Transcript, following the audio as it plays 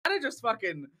just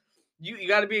fucking you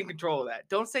got to be in control of that.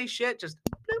 Don't say shit. Just.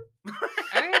 All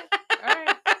right.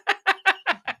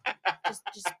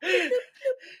 Just.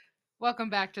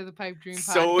 Welcome back to the Pipe Dream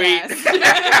Sweet. Podcast.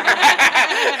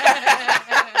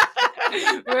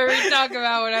 Where we talk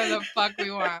about whatever the fuck we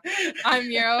want.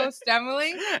 I'm your host,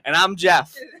 Emily. And I'm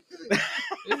Jeff.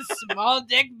 Small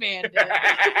dick bandit.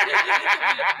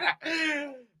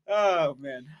 Oh,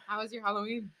 man. How was your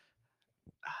Halloween?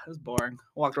 It was boring.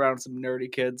 Walked around with some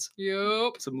nerdy kids.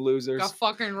 Yup. Some losers. Got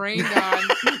fucking rained on.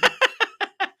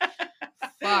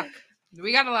 Fuck.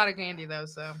 We got a lot of candy, though,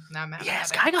 so not mad. Yeah,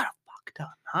 this guy got a fuck ton,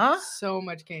 huh? So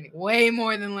much candy. Way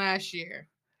more than last year.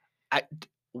 I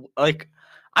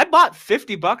bought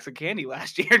 $50 of candy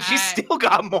last year, and she still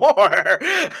got more.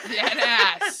 Dead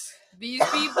ass. These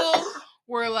people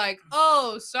were like,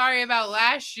 oh, sorry about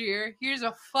last year. Here's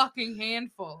a fucking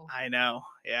handful. I know,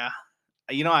 yeah.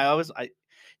 You know,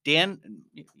 Dan,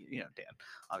 Dan,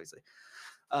 obviously.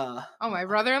 My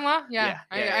brother-in-law? Yeah.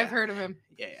 I've heard of him.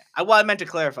 Yeah. I meant to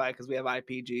clarify because we have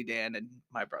IPG Dan and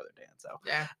my brother Dan. So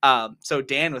yeah. So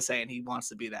Dan was saying he wants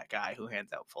to be that guy who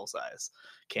hands out full-size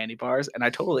candy bars, and I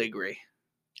totally agree.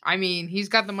 I mean, he's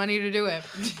got the money to do it.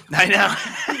 I know.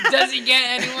 Does he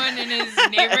get anyone in his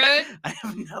neighborhood? I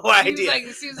have no idea.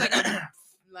 It seems like a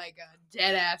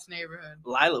dead ass neighborhood.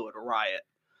 Lila would riot.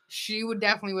 She would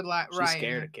definitely riot. She's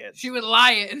scared of kids. She would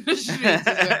riot in the streets.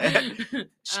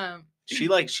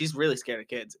 She's really scared of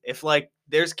kids. If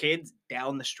there's kids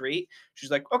down the street,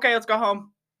 she's like, okay, let's go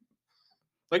home.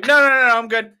 Like, no, I'm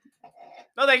good.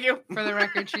 No, thank you. For the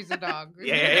record, she's a dog.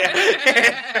 Yeah.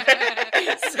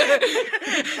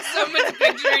 Someone's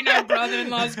picturing our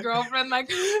brother-in-law's girlfriend like,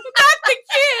 not the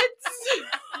kids.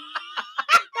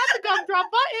 Not the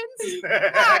gumdrop buttons.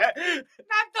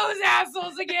 Not those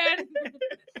assholes again.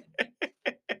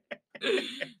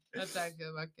 That's how I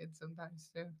feel about kids sometimes,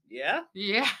 too. Yeah?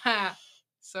 Yeah.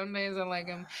 Some days I like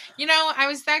them. You know, I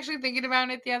was actually thinking about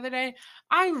it the other day.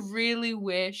 I really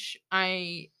wish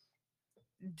I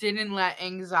didn't let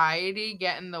anxiety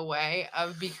get in the way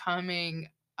of becoming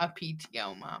a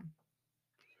PTO mom.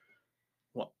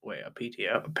 What? Wait, a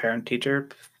PTO? A parent-teacher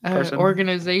person?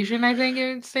 Organization, I think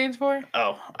it stands for.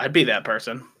 Oh, I'd be that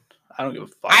person. I don't give a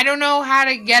fuck. I don't know how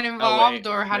to get involved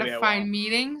or how to find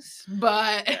meetings,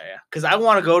 but... Yeah. Because I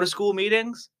want to go to school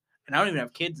meetings, and I don't even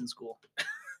have kids in school.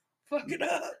 Fuck it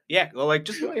up. Yeah, well, we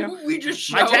just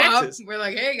show up. We're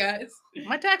like, hey, guys.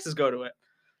 My taxes go to it.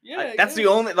 Yeah, that's the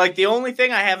only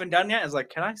thing I haven't done yet is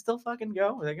can I still fucking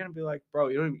go? Are they gonna be like, bro,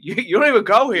 you don't even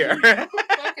go here?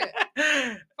 Fuck it.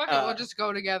 We'll just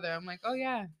go together. I'm like, oh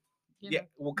yeah. Yeah,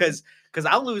 well, because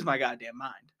I'll lose my goddamn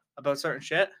mind about certain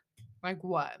shit. Like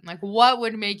what? Like what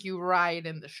would make you riot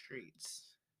in the streets?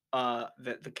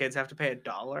 The kids have to pay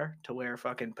 $1 to wear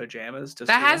fucking pajamas to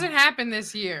that school. Hasn't happened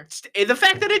this year. The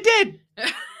fact that it did.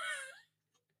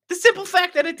 The simple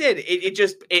fact that it did.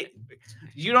 It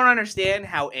you don't understand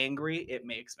how angry it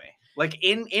makes me. Like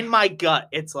in my gut,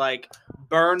 it's like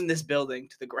burn this building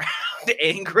to the ground.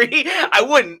 Angry. I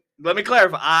wouldn't. Let me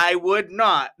clarify. I would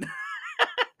not.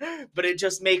 But it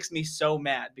just makes me so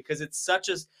mad because it's such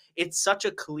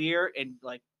a clear and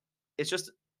it's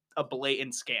just a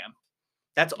blatant scam.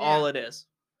 That's all it is.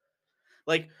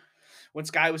 Like when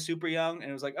Sky was super young and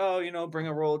it was like, oh, bring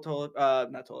a roll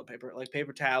of not toilet paper, like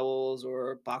paper towels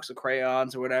or a box of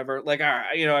crayons or whatever. Like, all right,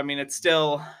 it's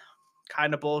still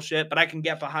kind of bullshit, but I can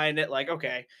get behind it. Like,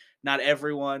 okay, not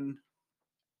everyone,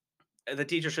 the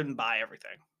teacher shouldn't buy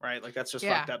everything, right? Like that's just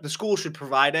fucked up. The school should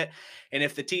provide it. And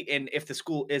if the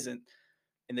school isn't,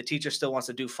 and the teacher still wants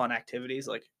to do fun activities,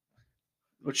 like,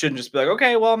 which shouldn't just be like,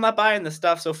 okay, well, I'm not buying this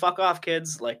stuff, so fuck off,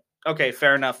 kids. Like, okay,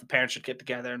 fair enough. The parents should get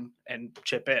together and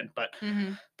chip in, but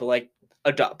pay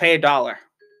 $1.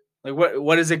 Like,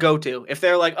 what does it go to? If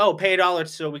they're like, oh, pay $1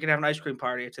 so we can have an ice cream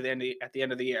party at the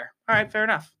end of the year. All right, fair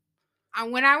enough.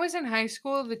 When I was in high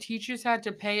school, the teachers had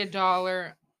to pay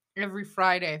 $1 every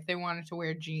Friday if they wanted to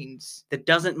wear jeans. That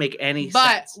doesn't make any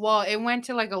sense. But it went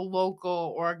to a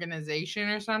local organization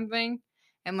or something.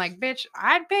 And bitch,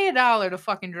 I'd pay $1 to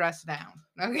fucking dress down.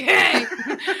 Okay?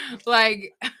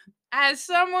 As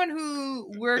someone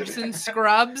who works in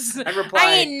scrubs,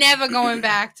 I ain't never going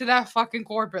back to that fucking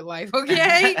corporate life,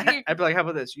 okay? I'd be like, how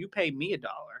about this? You pay me $1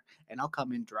 and I'll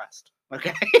come in dressed.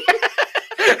 Okay?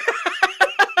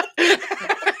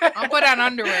 I'll put on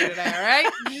underwear today, all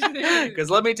right? Because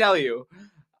let me tell you,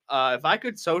 if I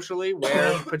could socially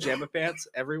wear pajama pants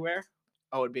everywhere,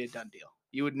 it'd be a done deal.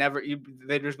 You would never,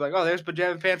 they'd just be like, oh, there's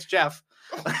pajama pants, Jeff.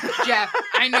 Jeff,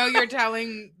 I know you're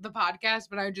telling the podcast,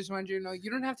 but I just want you to know you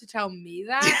don't have to tell me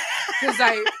that because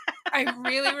I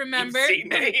really remember. You've seen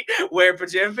me wear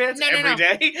pajama pants every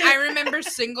day. I remember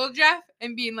single Jeff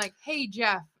and being like, "Hey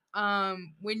Jeff,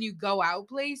 when you go out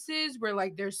places where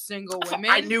like there's single women."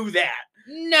 I knew that.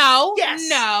 No. Yes.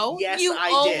 No. Yes, you I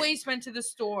always went to the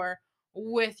store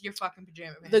with your fucking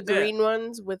pajama pants. The green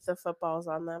ones with the footballs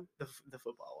on them. The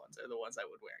football ones are the ones I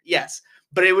would wear. Yes,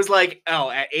 but it was like,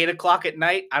 at 8:00 at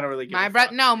night, I don't really give a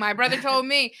fuck. No, my brother told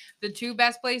me the two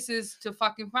best places to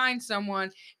fucking find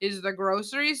someone is the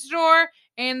grocery store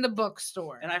and the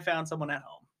bookstore. And I found someone at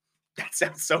home. That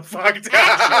sounds so fucked up.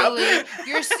 Actually,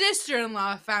 your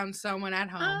sister-in-law found someone at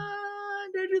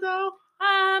home. Did you though?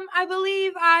 I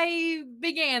believe I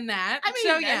began that. I mean,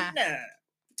 so yeah. No.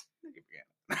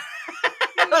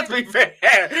 Let's be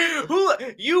fair.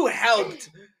 You helped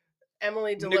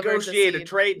Emily delivered negotiate the a seed.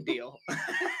 trade deal,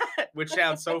 which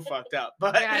sounds so fucked up.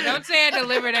 But Yeah, don't say I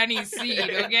delivered any seed,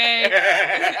 okay?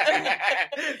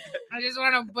 I just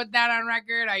want to put that on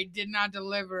record. I did not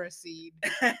deliver a seed.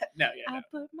 No. I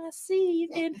put my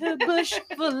seed in her bush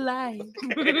for life.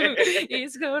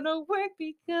 It's gonna work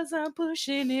because I'm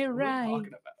pushing it What are right. we talking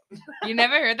about? You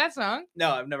never heard that song?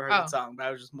 No, I've never heard Oh. that song, but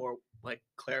I was just more like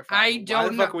clarifying. I don't Why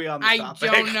the know. fuck are we on this I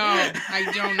topic? don't know.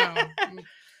 I don't know.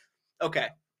 Okay.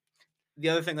 The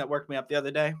other thing that worked me up the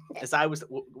other day is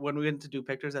when we went to do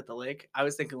pictures at the lake, I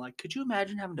was thinking like, could you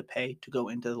imagine having to pay to go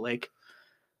into the lake?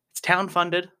 It's town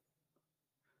funded.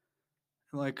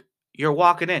 Like, you're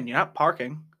walking in, you're not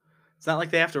parking. It's not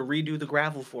like they have to redo the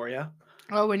gravel for you.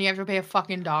 Oh, when you have to pay a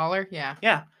fucking $1? Yeah.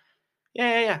 Yeah.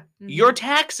 Mhm. Your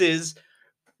taxes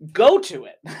go to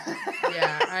it.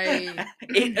 Yeah,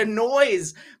 It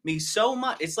annoys me so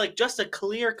much. It's like just a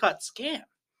clear-cut scam.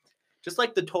 Just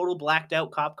like the total blacked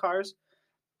out cop cars.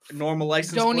 Normal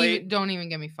license plate. Don't even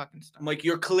get me fucking started. I'm like,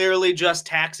 you're clearly just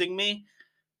taxing me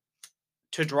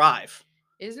to drive.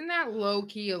 Isn't that low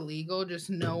key illegal?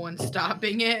 Just no one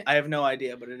stopping it. I have no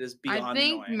idea, but it is beyond I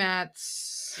think annoying.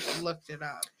 Matt's looked it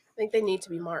up. I think they need to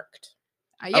be marked.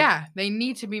 Yeah, they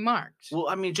need to be marked. Well,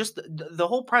 I mean, just the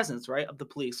whole presence, right, of the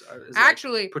police is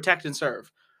Actually, like protect and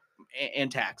serve,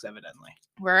 and tax, evidently.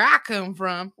 where I come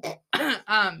from,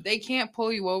 they can't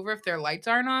pull you over if their lights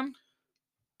aren't on.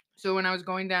 So when I was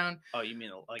going down, Oh, you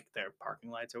mean like their parking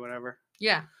lights or whatever?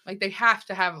 yeah, like they have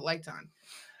to have lights on.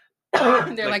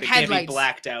 They're like they headlights. Can't be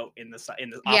blacked out in the off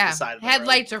the side of the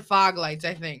headlights or fog lights,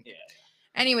 I think. Yeah.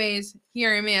 Anyways,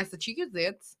 here in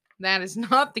Massachusetts, that is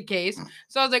not the case.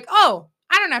 So I was like, oh,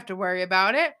 I don't have to worry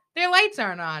about it. Their lights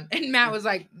aren't on. And Matt was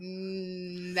like,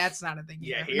 that's not a thing.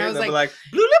 Yeah, here. here And I was they'll like,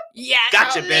 be like, bloop, yeah,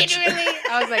 Gotcha, no, bitch. literally.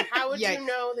 I was like, How would yikes. you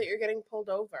know that you're getting pulled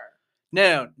over?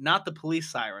 No, not the police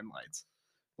siren lights.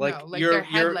 Like, no, like you're, their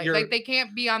headlights. you're, Like they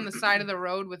can't be on the side of the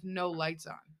road with no lights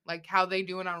on. Like how they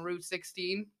do it on Route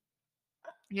 16.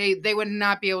 They would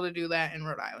not be able to do that in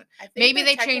Rhode Island. I think Maybe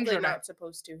they're they changed technically it up. not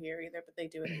supposed to here either, but they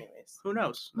do it anyways. who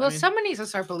knows? Well, I mean, someone needs to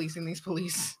start policing these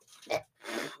police.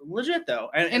 legit though,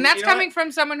 And that's you know what? coming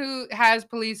from someone who has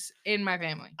police in my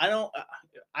family. I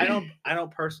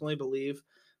don't personally believe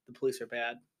the police are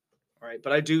bad, right?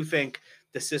 But I do think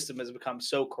the system has become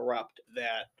so corrupt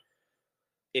that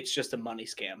it's just a money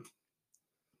scam.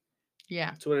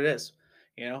 Yeah. That's what it is.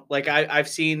 You know, like I've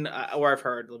seen or I've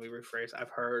heard. Let me rephrase. I've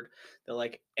heard that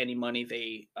like any money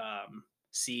they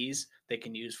seize, they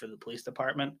can use for the police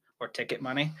department or ticket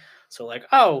money. So like,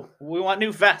 oh, we want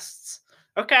new vests.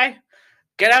 Okay,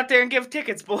 get out there and give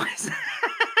tickets, boys,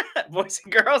 boys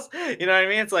and girls. You know what I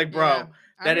mean? It's like, bro, Yeah.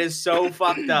 that is so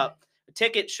fucked up. A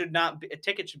ticket should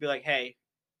be like, hey,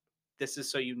 this is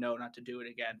so you know not to do it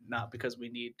again, not because we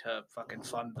need to fucking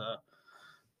fund the.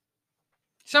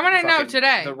 Someone I know fucking-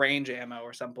 today the range ammo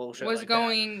or some bullshit was like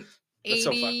going That's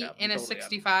so 80 fucked up. in a I'm totally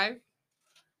 65.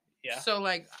 Yeah. So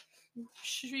like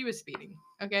she was speeding.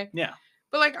 Okay. Yeah.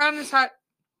 But like on this hot,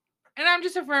 and I'm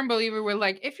just a firm believer with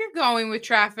like if you're going with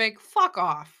traffic, fuck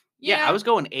off. Yeah, I was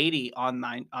going 80 on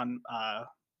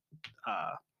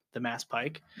the Mass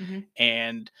Pike, Mhm.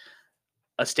 and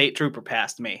a state trooper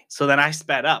passed me. So then I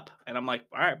sped up, and I'm like,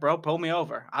 "All right, bro, pull me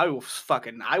over. I will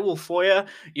FOIA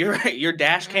your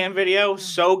dash cam video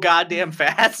so goddamn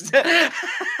fast."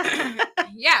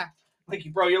 Yeah. Like,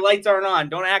 bro, your lights aren't on.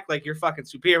 Don't act like you're fucking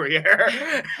superior.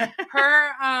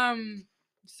 Her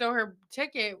so her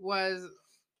ticket was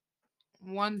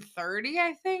 $130,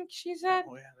 I think she said.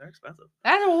 Oh yeah, they're expensive.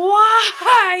 That's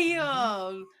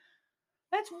wild.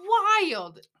 That's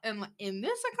wild. And in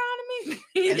this economy,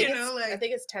 I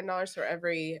think it's $10 for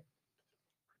every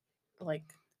like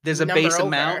There's a number base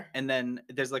amount, over. and then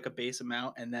there's like a base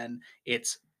amount, and then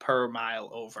it's per mile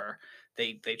over.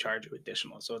 They charge you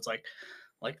additional. So it's like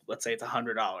let's say it's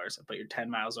 $100, but you're 10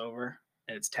 miles over,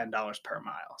 and it's $10 per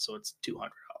mile, so it's $200.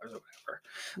 or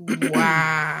whatever.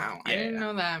 Wow. I Yeah. didn't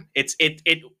know that. It's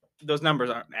those numbers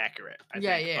aren't accurate. I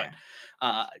think, Yeah.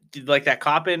 but like that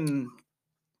cop in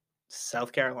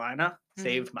South Carolina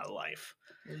saved my life.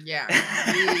 Yeah.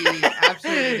 He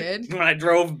absolutely did. When I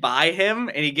drove by him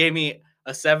and he gave me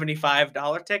a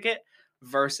 $75 ticket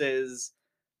versus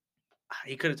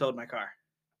he could have towed my car.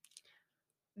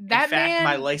 That In fact,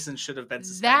 my man, license should have been that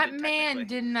suspended. man technically.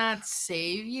 did not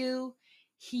save you.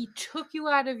 He took you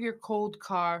out of your cold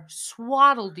car,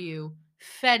 swaddled you,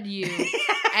 fed you,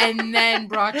 and then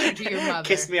brought you to your mother.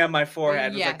 Kissed me on my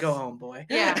forehead. Was like, "Go Yes. home, boy."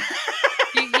 Yeah.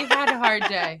 You've had a hard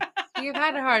day. You've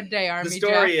had a hard day, Army The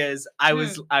story Jeff. is, I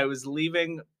was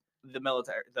leaving the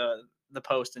military, the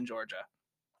post in Georgia.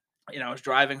 I was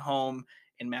driving home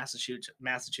in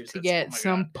Massachusetts. To get oh my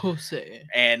some God. pussy.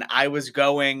 And I was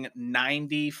going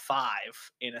 95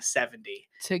 in a 70.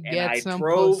 To And get I some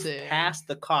drove pussy. past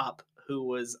the cop who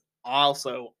was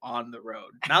also on the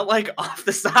road, not like off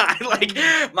the side. Like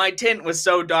my tint was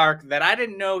so dark that I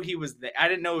didn't know he was there. I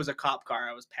didn't know it was a cop car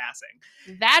I was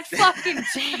passing. That fucking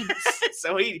stinks.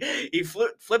 So he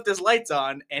flipped his lights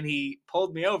on and he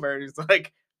pulled me over. And he's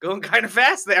like, "Going kind of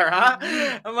fast there, huh?"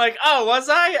 I'm like, "Oh, was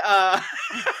I?"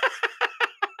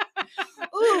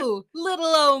 Ooh, little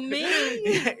old me.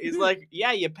 He's like,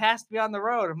 "Yeah, you passed me on the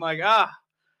road." I'm like,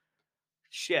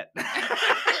 shit.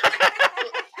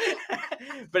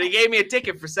 But he gave me a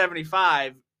ticket for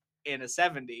 75 in a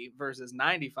 70 versus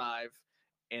 95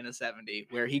 in a 70,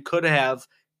 where he could have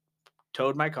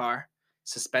towed my car,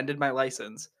 suspended my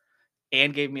license,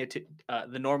 and gave me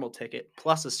the normal ticket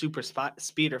plus a super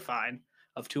speeder fine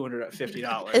of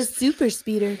 $250. A super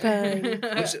speeder fine. Which,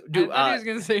 I thought dude, he was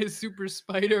gonna say a super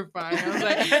spider fine. I was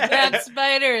like, that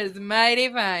spider is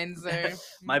mighty fine, sir.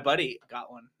 My buddy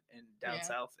got one down Yeah.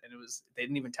 south, and they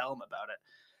didn't even tell him about it.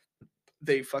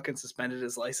 They fucking suspended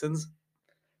his license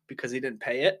because he didn't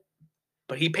pay it.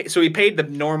 But he paid the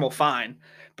normal fine,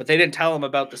 but they didn't tell him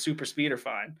about the super speeder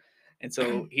fine, and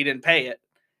so he didn't pay it.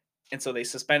 And so they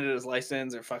suspended his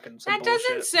license or fucking some That bullshit.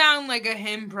 doesn't sound like a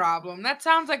him problem. That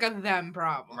sounds like a them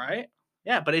problem. Right?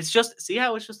 Yeah, but it's just, see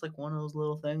how it's just like one of those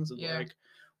little things of Yeah. like,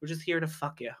 we're just here to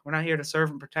fuck you. We're not here to serve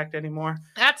and protect anymore.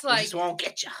 That's We like, just won't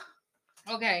get you.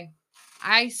 okay,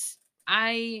 I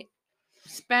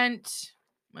spent,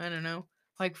 I don't know,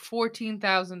 like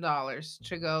 $14,000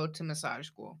 to go to massage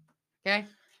school. Okay.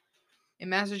 In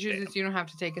Massachusetts, you don't have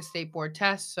to take a state board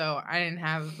test, so I didn't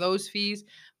have those fees.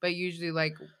 But usually,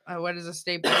 like, what is a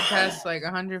state board test? Like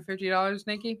 $150,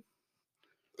 Nikki?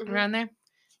 Mhm. Around there?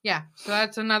 Yeah, so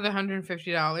that's another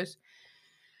 $150.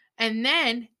 And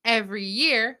then every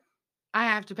year, I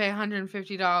have to pay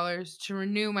 $150 to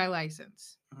renew my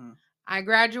license. Mhm. I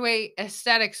graduate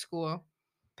aesthetic school,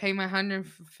 pay my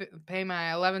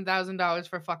 $11,000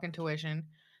 for fucking tuition,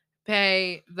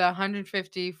 pay the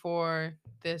 $150 for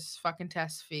this fucking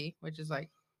test fee, which is like,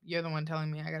 you're the one telling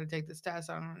me I got to take this test.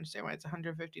 I don't understand why it's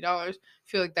 $150.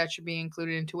 Feel like that should be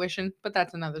included in tuition, but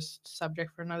that's another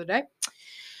subject for another day.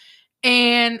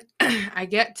 And I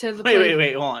get to the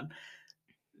Wait, hold on.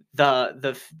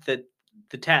 The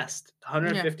test,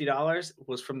 $150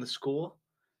 was from the school.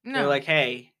 No, They're like,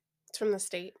 "Hey, It's from the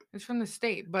state. it's from the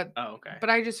state, but oh, okay." but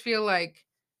I just feel like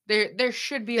there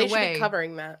should be They a should way. be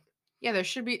covering that. Yeah, there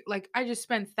should be, like, I just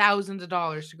spent thousands of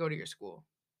dollars to go to your school.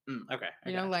 Okay.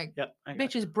 You know, like, yep, I bitch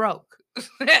gotcha. is broke.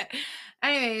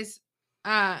 Anyways,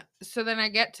 so then I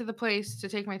get to the place to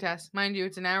take my test. Mind you,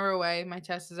 it's an hour away. My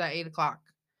test is at 8:00,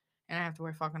 and I have to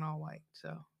wear fucking all white.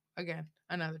 So again,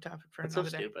 another topic for That's so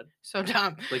another day. stupid. So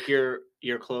dumb. Like your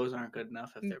clothes aren't good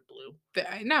enough if they're blue.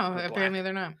 No, Or apparently black.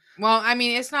 they're not. Well, I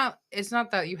mean, it's not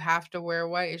that you have to wear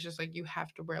white. It's just like you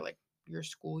have to wear like your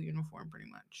school uniform pretty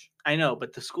much. I know,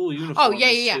 but the school uniform yeah,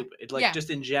 is yeah. stupid. Like Yeah. just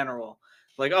in general.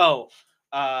 Like,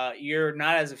 you're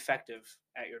not as effective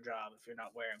at your job if you're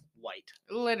not wearing white.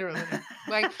 Literally.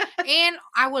 Like, and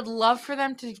I would love for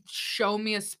them to show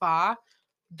me a spa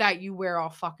that you wear all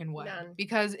fucking white. None.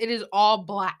 Because it is all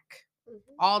black. Mhm.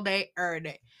 All day, every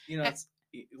day. You know, it's,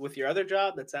 with your other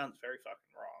job, that sounds very fucking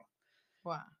wrong.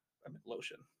 Wow. I mean,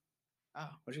 lotion. Oh.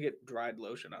 Why'd you get dried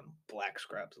lotion on black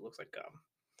scrubs? It looks like gum.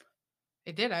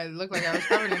 It did. I looked like I was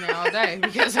covered in it all day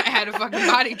because I had a fucking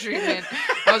body treatment.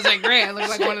 I was like, great. I look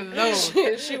like one of those.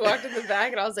 She walked in the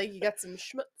back and I was like, "You got some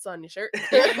schmutz on your shirt."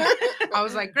 I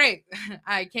was like, great.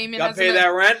 I came in Gotta as pay that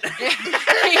rent?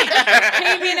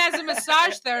 came in as a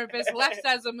massage therapist, left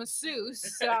as a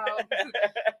masseuse. So,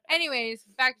 anyways,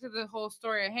 back to the whole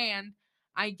story at hand.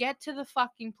 I get to the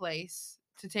fucking place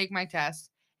to take my test,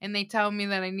 and they tell me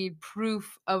that I need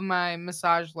proof of my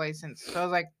massage license. So I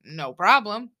was like, no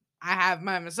problem. I have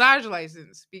my massage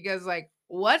license because, like,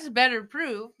 what's better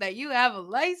proof that you have a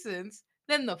license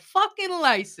than the fucking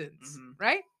license, Mhm.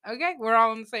 right? Okay, we're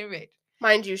all on the same page.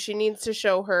 Mind you, she needs to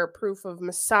show her proof of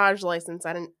massage license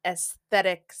at an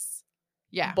aesthetics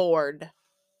Yeah. board.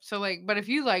 So like, but if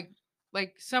you like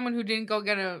someone who didn't go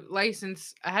get a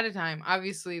license ahead of time,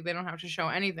 obviously they don't have to show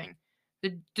anything.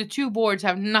 The two boards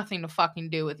have nothing to fucking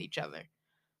do with each other.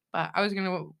 But I was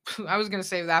gonna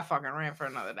save that fucking rant for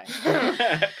another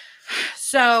day.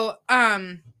 So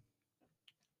I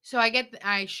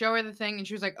show her the thing and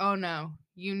she was like, "Oh no,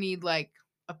 you need like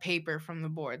a paper from the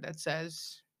board that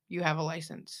says you have a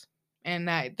license and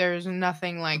that there's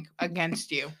nothing like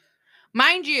against you."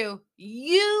 Mind you,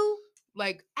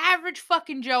 like average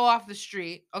fucking Joe off the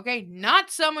street, okay? Not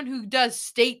someone who does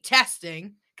state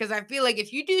testing, because I feel like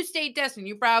if you do state testing,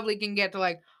 you probably can get to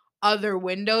like other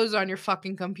windows on your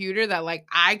fucking computer that like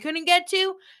I couldn't get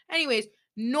to. Anyways,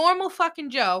 normal fucking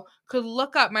Joe could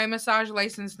look up my massage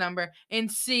license number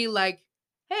and see like,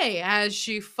 hey, has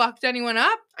she fucked anyone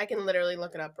up? I can literally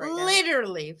look it up right now.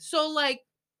 Literally. So like,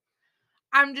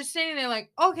 I'm just sitting there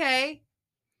like, okay,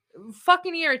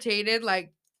 fucking irritated.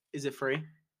 Like, Is it free?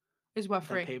 is what That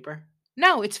free? paper?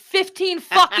 No, it's $15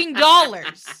 fucking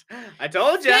dollars. I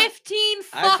told you. 15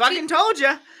 I fucking told you.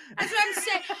 That's what I'm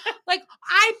saying. Like,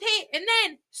 I paid, and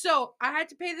then, so I had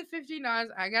to pay the $15.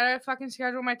 I gotta fucking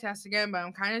schedule my test again, but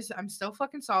I'm still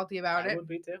fucking salty about I it. would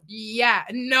be too. Yeah,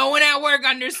 no one at work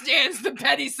understands the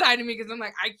petty side of me because I'm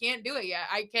like, I can't do it yet.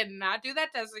 I cannot do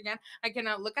that test again. I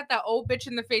cannot look at that old bitch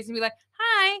in the face and be like,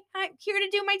 hi, I'm here to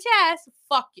do my test.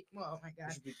 Fuck you. Oh my You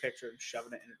god. should be pictured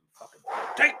shoving it in fucking.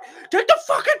 Take the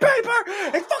fucking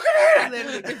paper and fucking hit it.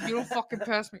 Literally, if you don't fucking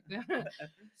pass me.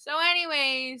 So,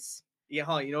 anyways. Yeah,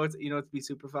 hold on. You know what's be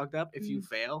super fucked up? If you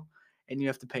fail and you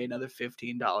have to pay another $15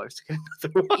 to get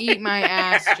another one. Eat my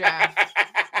ass, Jeff.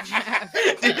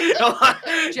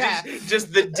 Jeff.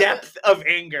 Just the depth of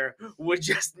anger would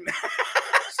just.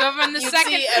 So if I'm the You'd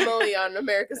second, see Emily on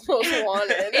America's Most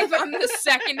Wanted. if I'm the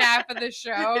second half of the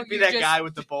show, It'd be you that just, guy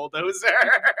with the bulldozer.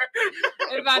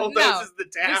 If I'm, Bulldozes the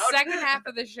town. the second half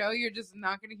of the show, you're just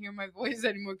not gonna hear my voice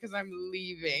anymore because I'm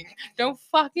leaving. Don't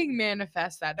fucking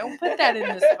manifest that. Don't put that in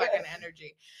this fucking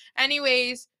energy.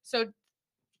 Anyways, so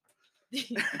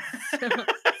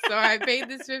I paid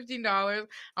this $15.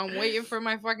 I'm waiting for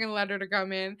my fucking letter to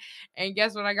come in, and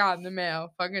guess what I got in the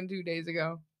mail? Fucking 2 days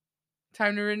ago.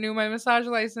 Time to renew my massage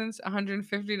license, $150.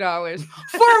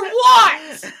 For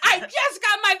what? I just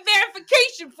got my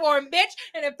verification form, bitch,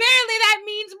 and apparently that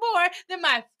means more than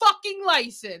my fucking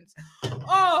license.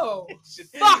 Oh,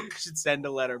 fuck. Should send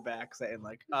a letter back saying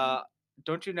like,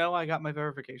 don't you know I got my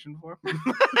verification form?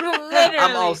 Literally.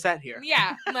 I'm all set here.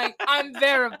 Yeah, like, I'm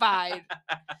verified.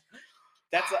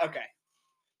 That's okay.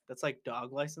 That's like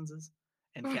dog licenses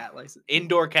and cat license,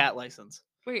 indoor cat license.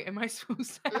 Wait, am I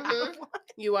supposed to have Mhm. one?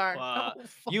 You are. Oh,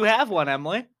 fuck. You have one,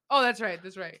 Emily. Oh, that's right.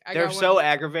 That's right. I They're got so one.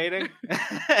 aggravating.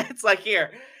 It's like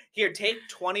here, take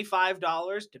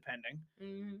 $25, depending,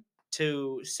 Mhm.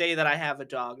 to say that I have a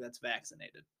dog that's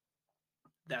vaccinated.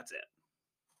 That's it.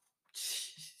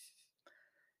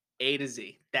 A to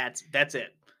Z. That's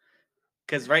it.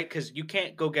 Because you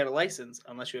can't go get a license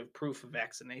unless you have proof of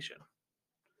vaccination.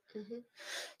 Mhm.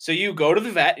 So you go to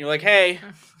the vet and you're like, hey,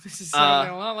 This is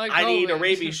sounding a lot like I need a COVID.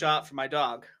 rabies shot for my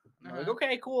dog. And they're like, Uh-huh.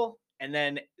 okay, cool. And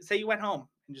then say you went home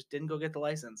and just didn't go get the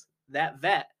license. That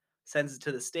vet sends it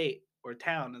to the state or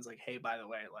town and is like, hey, by the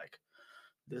way, like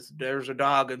there's a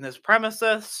dog in this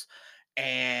premises,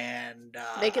 and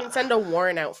They can send a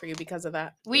warrant out for you because of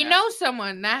that. We Yeah. know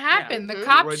someone that happened. Mhm.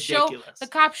 The Ridiculous.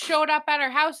 cops showed up at her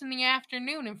house in the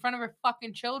afternoon in front of her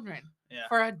fucking children Yeah.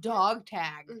 for a dog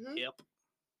tag. Mhm. Yep.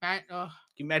 Right? Ugh. Can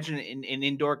you imagine an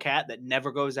indoor cat that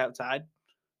never goes outside?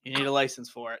 You need a license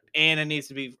for it, and it needs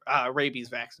to be rabies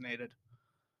vaccinated.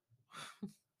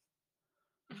 What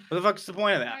the fuck's the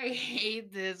point of that? I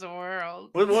hate this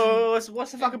world.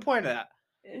 What's the fucking point of that?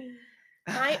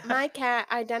 My cat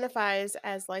identifies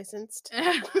as licensed.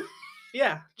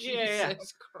 Yeah.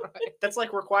 Jesus Christ. That's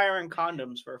like requiring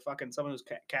condoms for fucking someone who's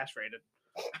castrated.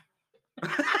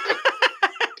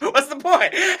 What's the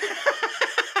point?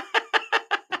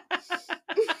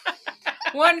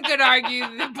 One could argue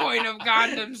the point of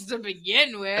condoms to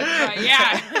begin with, but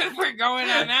yeah, if we're going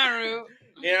on that route.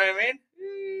 You know what I mean?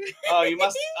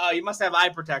 Oh, you must have eye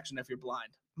protection if you're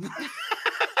blind.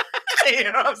 You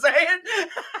know what I'm saying?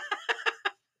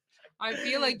 I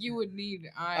feel like you would need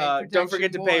eye protection Don't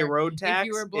forget to pay more road tax if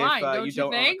you were blind, don't you you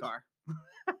don't think? own a car.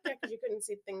 Yeah, because you couldn't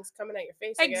see things coming at your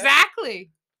face. I guess.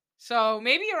 Exactly. So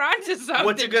maybe you're onto something.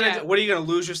 What are you Jeff. gonna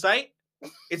lose your sight?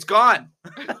 It's gone.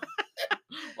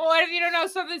 Well, what if you don't know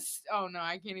something? Oh no,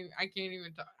 I can't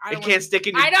even talk. It can't stick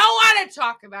in your I don't want to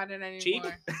talk about it anymore. cheek.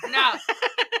 No.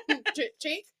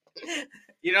 Cheek?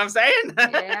 You know what I'm saying?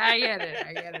 Yeah, I get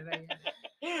it.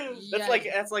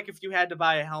 That's like if you had to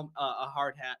buy a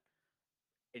hard hat,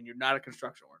 and you're not a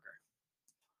construction worker.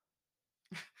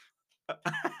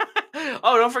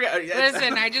 Oh, don't forget.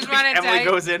 Listen, I just wanted to. Emily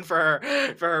goes in for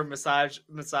her massage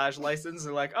license.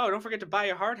 They're like, oh, don't forget to buy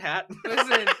your hard hat.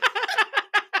 Listen,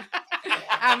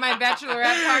 at my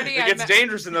bachelorette party, it gets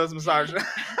dangerous in those massages.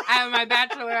 At my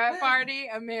bachelorette party,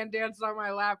 a man danced on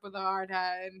my lap with a hard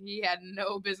hat, and he had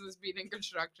no business being in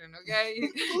construction. Okay,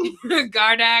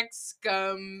 Gardax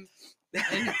scum.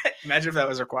 Imagine if that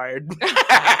was required.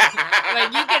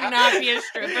 Like, you cannot be a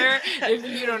stripper if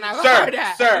you don't have a hard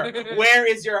hat. Sir, where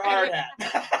is your hard hat?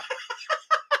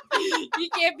 You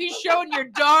can't be showing your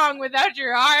dong without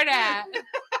your hard hat.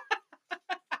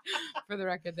 For the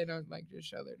record, they don't like to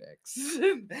show their dicks.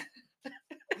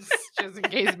 Just in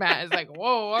case Matt is like,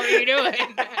 whoa, what are you doing?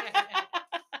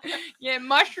 Yeah,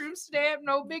 mushroom stamp,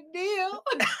 no big deal.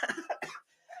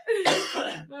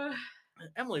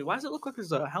 Emily, why does it look like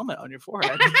there's a helmet on your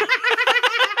forehead?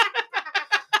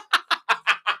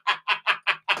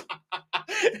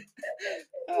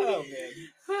 Oh man,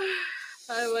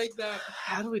 I like that.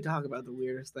 How do we talk about the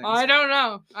weirdest things? I don't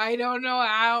know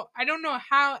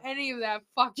how any of that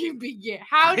fucking began.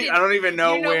 I don't even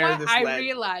know where what? this I led.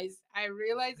 realized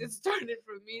it started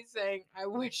from me saying, I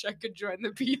wish I could join the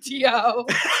PTO.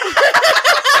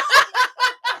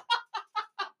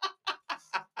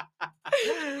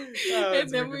 And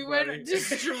then we went to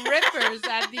strippers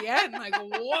at the end, like,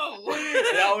 whoa.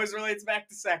 It always relates back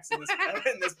to sex in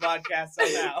this podcast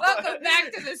somehow. Welcome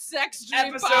back to the Sex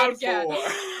Dream Episode Podcast.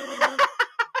 4.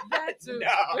 That's No.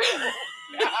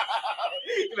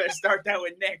 You better start that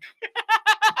with Nick.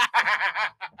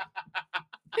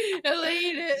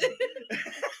 Elate it.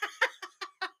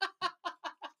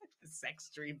 Sex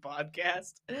Dream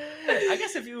Podcast. I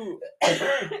guess if you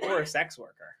were a sex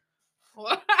worker.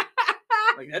 What?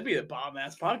 Like, that'd be the bomb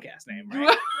ass podcast name,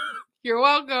 right? You're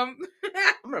welcome.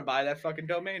 I'm gonna buy that fucking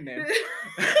domain name.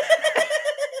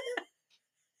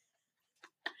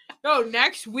 No,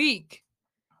 next week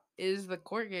is the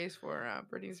court case for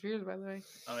Britney Spears, by the way.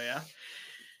 Oh yeah.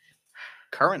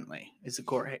 Currently is a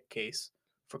court case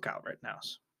for Kyle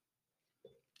Rittenhouse.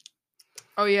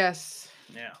 Oh yes.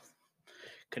 Yeah.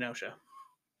 Kenosha.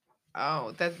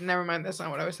 Oh, never mind. That's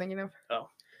not what I was thinking of. Oh.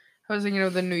 I was thinking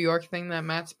of the New York thing that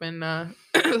Matt's been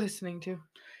listening to.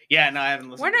 Yeah, no, I haven't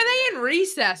listened. When are they in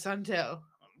recess until?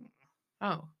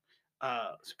 Oh.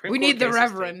 Supreme We Court need the cases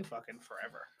Reverend. take fucking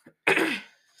forever.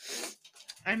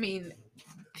 I mean,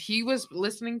 he was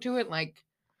listening to it like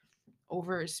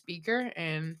over a speaker,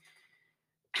 and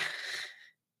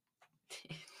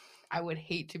I would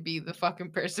hate to be the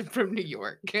fucking person from New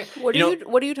York. What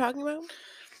are you talking about?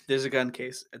 There's a gun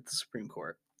case at the Supreme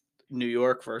Court. New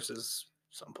York versus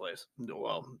someplace.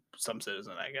 Well, some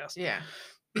citizen, I guess. Yeah.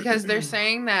 Because they're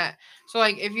saying that, so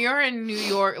like if you're in New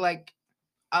York, like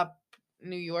up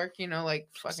New York, you know, like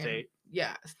fucking State.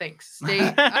 Yeah, thanks.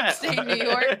 Upstate New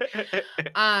York,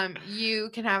 you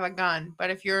can have a gun.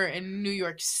 But if you're in New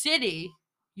York City,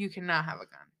 you cannot have a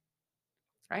gun.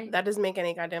 Right? That doesn't make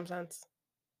any goddamn sense.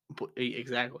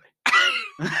 Exactly.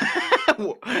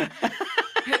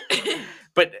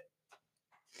 But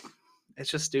it's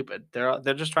just stupid.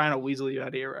 They're just trying to weasel you out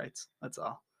of your rights. That's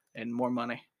all. And more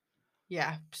money.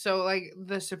 Yeah. So like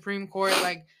the Supreme Court,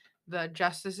 like the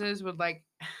justices would like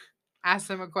ask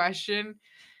them a question,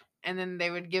 and then they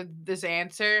would give this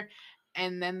answer,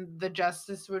 and then the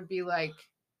justice would be like,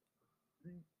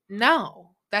 no,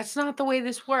 that's not the way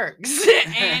this works.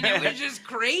 And it was just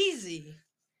crazy.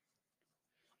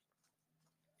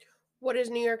 What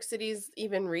is New York City's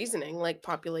even reasoning? Like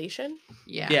population?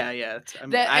 Yeah. Yeah.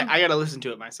 I gotta listen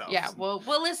to it myself. Yeah, we'll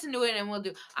listen to it and we'll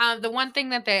do. The one thing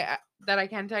that I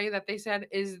can tell you that they said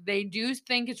is they do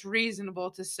think it's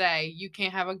reasonable to say you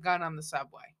can't have a gun on the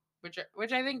subway,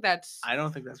 which I think that's. I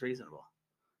don't think that's reasonable.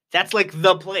 That's like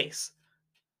the place.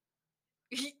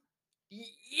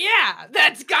 Yeah,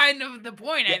 that's kind of the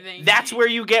point. I think that's where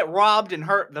you get robbed and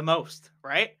hurt the most,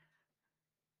 right?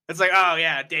 It's like, oh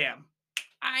yeah, damn.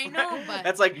 I know, but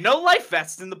that's like no life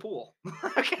vests in the pool.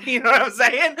 Okay, you know what I'm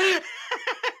saying?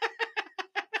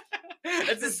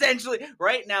 It's essentially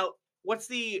right now. What's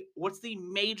the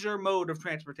major mode of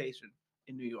transportation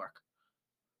in New York?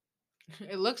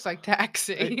 It looks like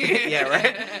taxi. Yeah,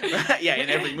 right. Yeah, in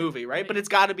every movie, right? But it's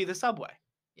got to be the subway.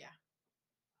 Yeah.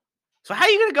 So how are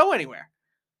you gonna go anywhere?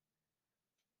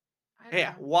 I don't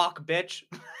know. Walk, bitch.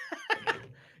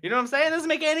 You know what I'm saying? It doesn't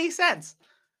make any sense.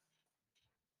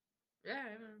 Yeah,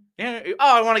 I know. Yeah.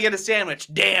 Oh, I want to get a sandwich.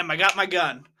 Damn, I got my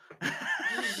gun.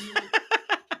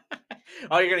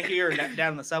 All you're gonna hear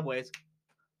down in the subways.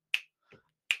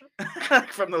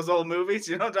 From those old movies,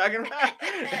 you know what I'm talking about?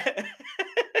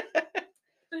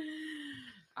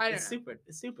 I don't It's know. stupid.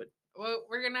 It's stupid. Well,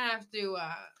 we're gonna have to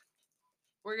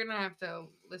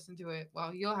listen to it.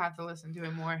 Well, you'll have to listen to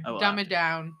it more. I will Dumb have it to.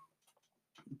 down.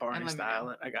 Barney let me style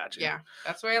know. it. I got you. Yeah,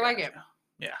 that's the way I like it. Gotcha.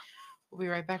 Yeah. We'll be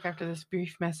right back after this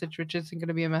brief message, which isn't going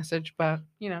to be a message, but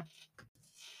you know.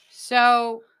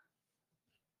 So,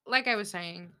 like I was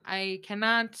saying, I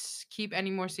cannot keep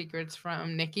any more secrets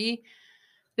from Nikki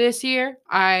this year.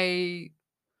 Her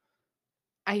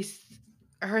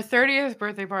 30th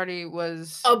birthday party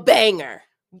was A banger.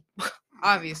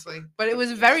 obviously, but it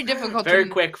was very difficult. Very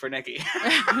quick for Nikki.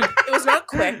 It was not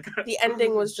quick. The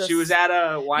ending was just. She was at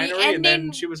a winery and then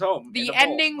ending- she was home. The in a bowl.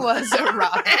 ending was a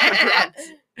rough.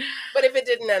 But if it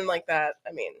didn't end like that,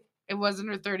 I mean, It wasn't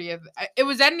her 30th. It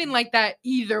was ending like that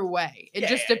either way. It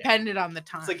just depended on the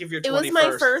time. It's like if you're 21st, it was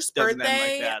my first doesn't end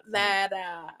birthday like that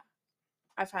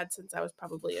I've had since I was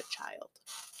probably a child.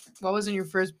 What wasn't your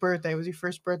first birthday? It was your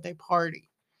first birthday party.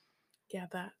 Yeah,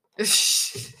 that.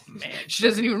 Man, She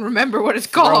doesn't even remember what it's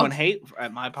throwing called. hate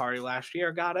at my party last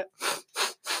year. Got it.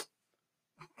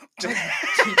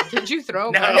 Did you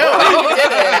throw? No. one? No, you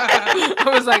didn't. I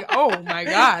was like, oh my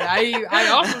god, I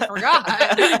also forgot.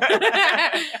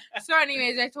 So,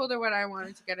 anyways, I told her what I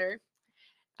wanted to get her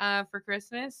for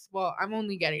Christmas. Well, I'm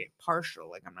only getting it partial.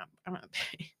 Like I'm not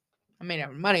paying. I made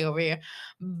out money over here.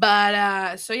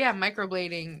 But so yeah,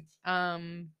 microblading.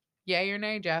 Yay or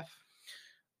nay, Jeff?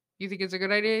 You think it's a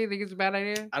good idea? You think it's a bad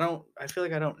idea? I feel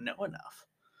like I don't know enough.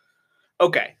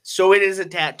 Okay, so it is a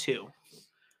tattoo.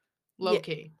 Low Yeah.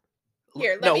 key.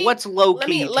 Here, No, what's low let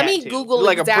key? me- let me tattoo? Google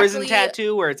like a prison exactly-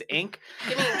 tattoo where it's ink.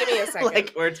 Give me a second.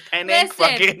 Like where it's pen ink.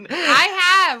 Listen, Fucking.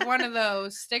 I have one of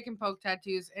those stick and poke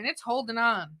tattoos, and it's holding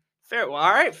on. Fair. Well,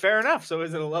 all right, fair enough. So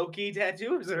is it a low key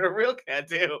tattoo? Or is it a real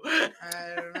tattoo?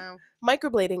 I don't know.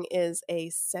 Microblading is a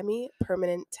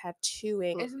semi-permanent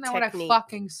tattooing Isn't that technique what I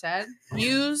fucking said?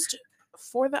 used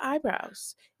for the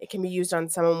eyebrows. It can be used on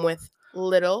someone with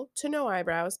little to no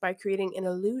eyebrows by creating an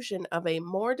illusion of a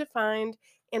more defined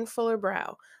and fuller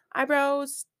brow.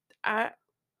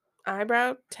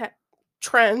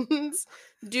 Trends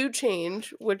do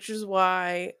change, which is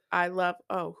why I love.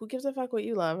 Oh, who gives a fuck what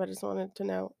you love? I just wanted to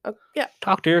know. Oh, yeah,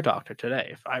 Talk to your doctor today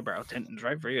if eyebrow tinting's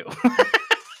right for you.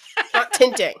 it's not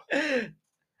tinting.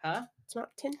 Huh? It's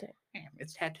not tinting.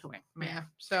 It's tattooing. Yeah.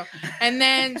 So, and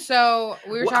then so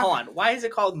we were Hold talking. on. Why is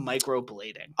it called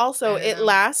microblading? Also, I don't it know.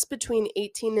 lasts between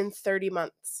 18 and 30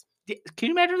 months. Can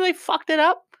you imagine if they fucked it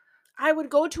up? I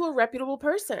would go to a reputable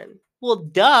person. Well,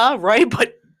 duh, right?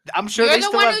 But I'm sure You're they the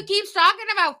still one have... who keeps talking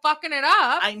about fucking it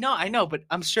up. I know, but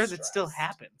I'm sure that still Stressed.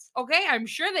 happens. Okay, I'm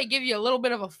sure they give you a little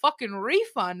bit of a fucking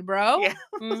refund, bro. Yeah.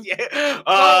 Mm.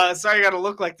 Yeah. Sorry, I got to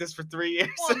look like this for 3 years.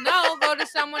 Well, no, go to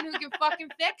someone who can fucking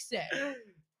fix it.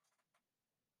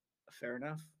 Fair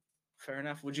enough. Fair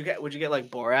enough. Would you get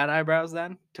like Borat eyebrows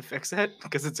then to fix it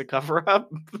because it's a cover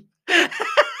up? You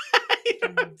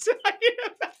know what I'm talking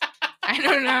about? I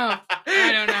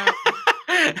don't know.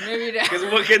 Maybe that- Because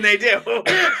what can they do?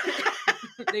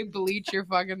 They bleach your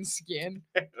fucking skin.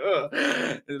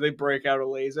 They break out a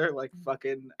laser like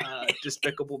fucking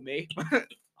Despicable Me.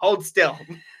 Hold still.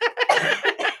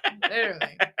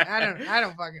 Literally. I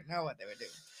don't fucking know what they would do.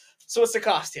 So what's the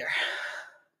cost here?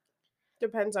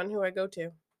 Depends on who I go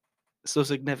to. So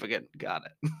significant. Got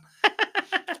it.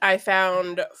 I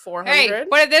found 400. Hey,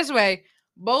 put it this way.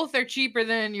 Both are cheaper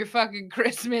than your fucking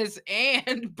Christmas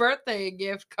and birthday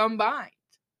gift combined.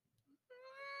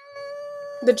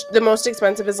 The most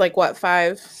expensive is like what,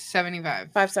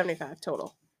 $75. $575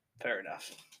 total. Fair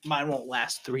enough. Mine won't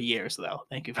last 3 years though.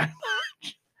 Thank you very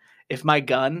much. If my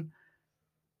gun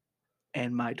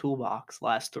and my toolbox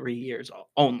last 3 years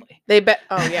only. They bet.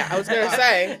 Oh yeah, I was gonna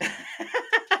say.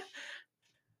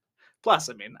 Plus,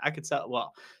 I mean, I could sell.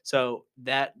 Well, so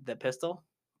the pistol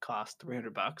cost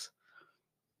 $300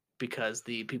 because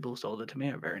the people who sold it to me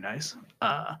are very nice.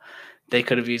 They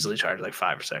could have easily charged like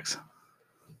 5 or 6.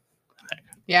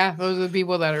 Yeah, those are the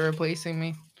people that are replacing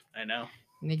me. I know.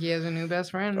 Nikki has a new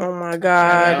best friend. Oh my I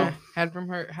god. know.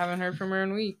 Haven't heard from her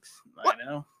in weeks. I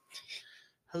know.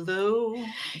 Hello.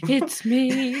 It's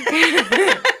me.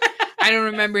 I don't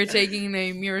remember taking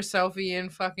a mirror selfie in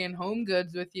fucking Home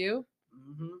Goods with you.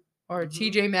 Mm-hmm. Or Mhm.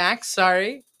 TJ Maxx,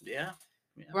 sorry. Yeah.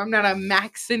 Or I'm not a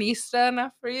Maxinista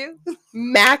enough for you.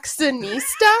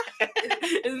 Maxinista?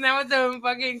 Isn't that what the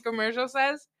fucking commercial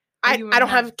says? I You don't would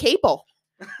have cable.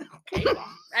 Cable.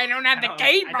 I don't have the I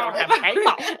cable. don't have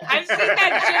cable. I've seen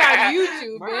that shit on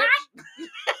YouTube, bitch.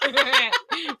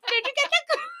 Did you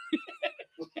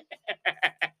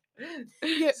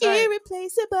get You're Sorry.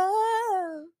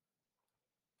 irreplaceable.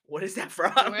 What is that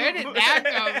from? Where did that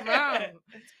come from?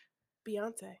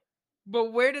 Beyonce.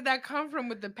 But where did that come from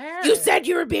with the parrot? You said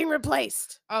you were being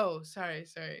replaced. Oh, sorry.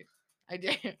 I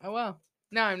did. Oh well.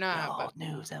 No, I'm not. No, But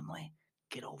news, Emily.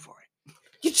 Get over it.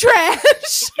 You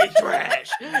trash. You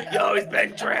trash. You always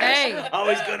been trash. Hey.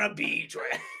 Always gonna be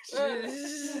trash.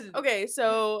 Okay,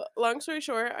 so long story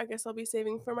short, I guess I'll be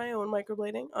saving for my own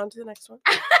microblading. On to the next one.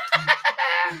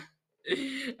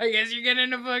 I guess you're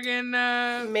getting a fucking.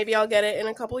 Maybe I'll get it in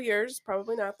a couple years.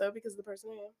 Probably not though, because of the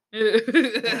person I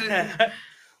am.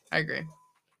 I agree.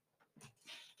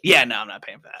 Yeah, no, I'm not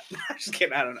paying for that. Just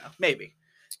kidding. I don't know. Maybe.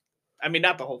 I mean,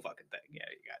 not the whole fucking thing. Yeah,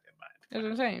 you got it in mind. That's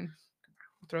what I'm saying.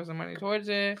 Throw some money towards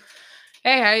it.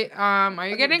 Hey, are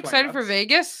you getting excited for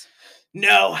Vegas?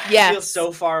 No. Yes. It feels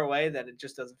so far away that it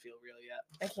just doesn't feel real yet.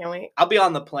 I can't wait. I'll be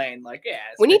on the plane. Like, yeah.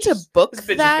 We need to book this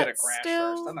bitch that is gonna crash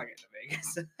still. first. I'm not getting to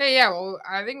Vegas. Hey, yeah. Well,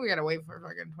 I think we gotta wait for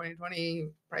fucking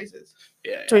 2020 prices.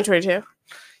 Yeah. 2022.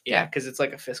 Yeah, because it's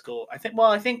like a fiscal. I think.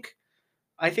 Well, I think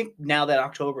now that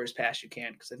October is past, you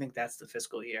can, because I think that's the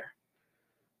fiscal year.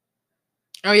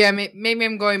 Oh yeah, maybe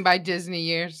I'm going by Disney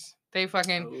years. They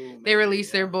fucking they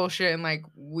release their bullshit in like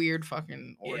weird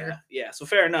fucking order. Yeah. So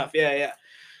fair enough. Yeah.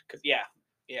 Because yeah.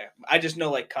 I just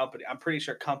know like company. I'm pretty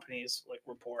sure companies like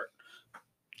report.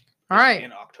 All right.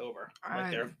 In October,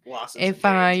 like their losses. If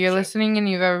you're listening and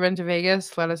you've ever been to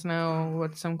Vegas, let us know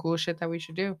what's some cool shit that we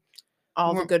should do.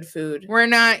 All the good food. We're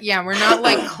not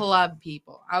like club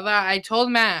people. Although I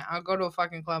told Matt I'll go to a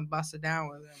fucking club, bust it down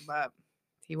with him, but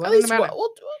he wasn't about it.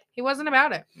 He wasn't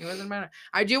about it.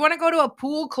 I do want to go to a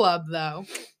pool club though.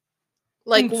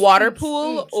 Like water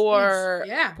pool or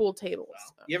yeah, pool tables.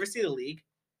 Wow. You ever see The League?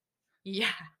 Yeah.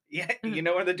 Yeah. You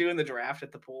know where they're doing the draft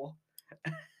at the pool?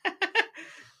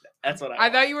 That's what I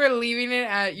thought you were leaving it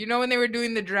at, when they were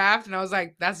doing the draft, and I was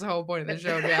like, that's the whole point of the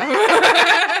show, yeah.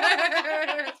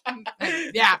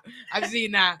 Yeah, I've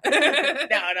seen that.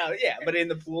 No, yeah, but in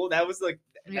the pool, that was like,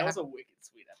 that was a wicked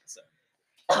sweet episode.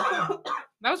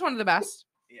 That was one of the best.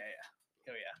 Yeah.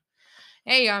 Oh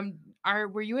yeah. Hey,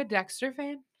 were you a Dexter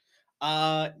fan?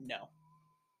 No.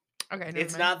 Okay,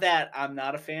 it's not that I'm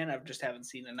not a fan. I just haven't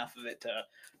seen enough of it to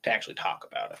actually talk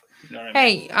about it. You know what I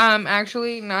mean? Hey,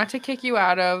 actually, not to kick you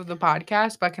out of the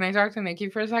podcast, but can I talk to Nikki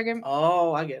for a second?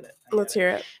 Oh, I get it. Let's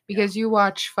hear it. Because you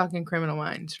watch fucking Criminal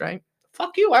Minds, right?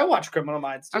 Fuck you. I watch Criminal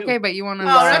Minds too. Okay, but you want to...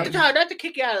 No, not to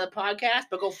kick you out of the podcast,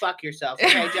 but go fuck yourself.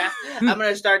 Okay, Jeff? I'm going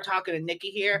to start talking to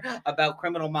Nikki here about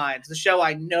Criminal Minds, the show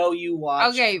I know you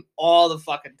watch all the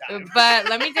fucking time. But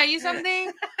let me tell you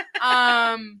something.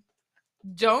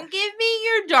 Don't give me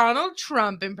your Donald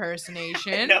Trump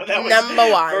impersonation. No, that was,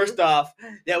 number one. First off,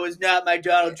 that was not my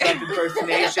Donald Trump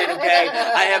impersonation, okay?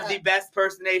 I have the best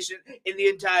impersonation in the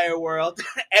entire world.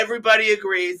 Everybody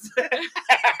agrees.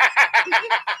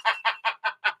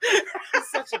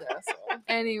 Such an asshole.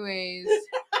 Anyways,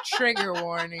 trigger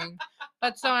warning.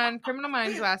 But so on Criminal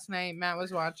Minds last night, Matt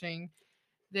was watching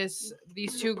this.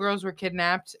 These two girls were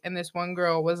kidnapped, and this one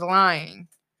girl was lying.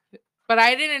 But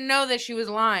I didn't know that she was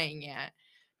lying yet.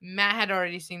 Matt had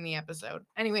already seen the episode.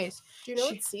 Anyways. Do you know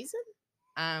what season?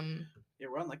 Yeah,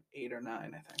 we're on like 8 or 9, I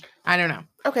think. I don't know.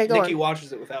 Okay, go Nikki on.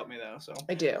 watches it without me though, so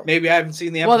I do. Maybe I haven't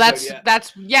seen the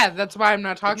episode yet. That's why I'm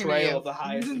not talking to you. Of the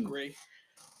highest degree.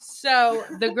 So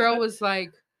the girl was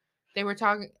like, they were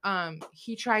talking,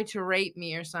 he tried to rape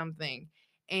me or something.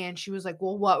 And she was like,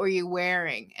 well, what were you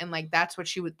wearing? And like, that's what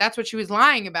she was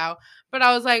lying about. But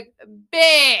I was like,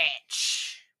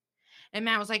 bitch. And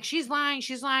Matt was like, she's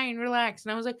lying, relax.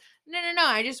 And I was like, no.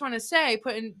 I just want to say,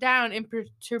 putting down into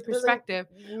perspective.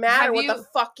 Doesn't matter what the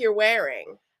fuck you're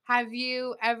wearing. Have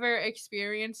you ever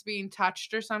experienced being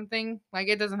touched or something? Like,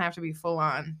 it doesn't have to be full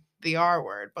on the R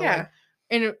word. But yeah.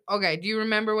 Okay, do you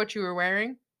remember what you were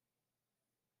wearing?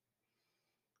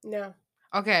 No.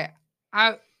 Okay.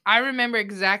 I remember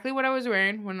exactly what I was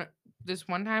wearing when this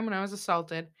one time when I was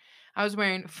assaulted. I was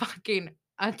wearing fucking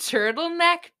a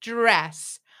turtleneck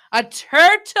dress. A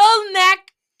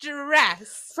turtleneck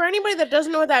dress. For anybody that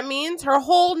doesn't know what that means, her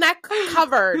whole neck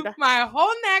covered. My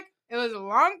whole neck. It was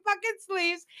long fucking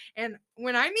sleeves. And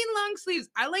when I mean long sleeves,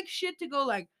 I like shit to go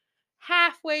like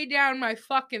halfway down my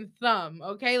fucking thumb,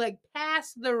 okay? Like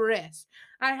past the wrist.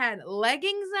 I had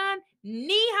leggings on,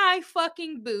 knee-high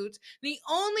fucking boots. The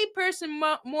only person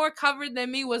more covered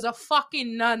than me was a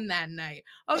fucking nun that night,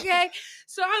 okay?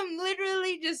 So I'm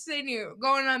literally just sitting here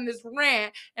going on this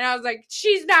rant, and I was like,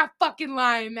 she's not fucking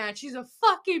lying, man. She's a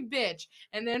fucking bitch.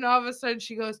 And then all of a sudden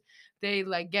she goes, they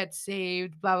like get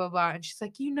saved, blah, blah, blah. And she's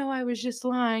like, I was just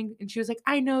lying. And she was like,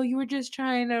 I know you were just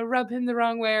trying to rub him the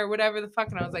wrong way or whatever the fuck.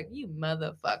 And I was like, you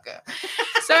motherfucker.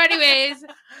 So anyways,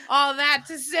 all that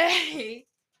to say,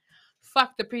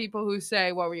 fuck the people who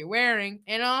say, what were you wearing?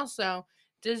 And also,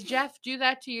 does Jeff do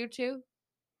that to you too?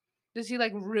 Does he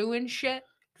like ruin shit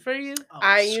for you? Oh,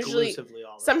 I usually exclusively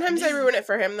all the sometimes I time. ruin it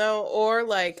for him though, or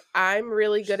like I'm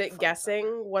really good She's a at fun guessing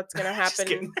sucker. what's gonna Just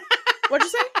happen. kidding. What'd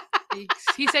you say?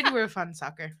 He said you were a fun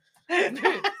sucker.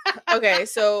 Okay,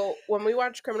 so when we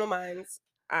watch Criminal Minds,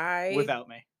 Without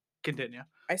me. Continue.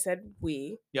 I said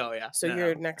we, Oh, yeah. so No,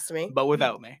 you're no. next to me. But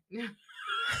without me.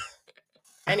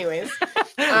 Anyways,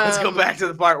 Let's go back to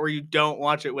the part where you don't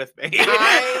watch it with me.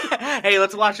 Hey,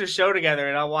 let's watch a show together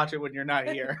and I'll watch it when you're not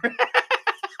here.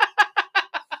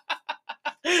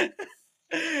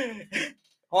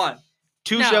 Hold on.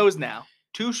 Two shows now.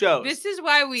 2 shows. This is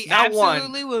why we Not one,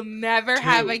 absolutely will never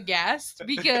have a 2. guest,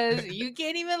 because you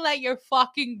can't even let your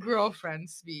fucking girlfriend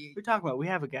speak. What are we talking about? We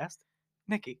have a guest.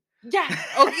 Nikki. Yeah,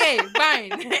 okay,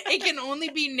 fine. It can only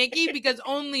be Nikki because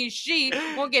only she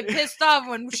won't get pissed off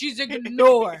when she's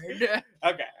ignored. Okay,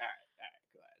 all right, go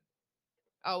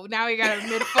Oh, now we got a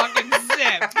mid fucking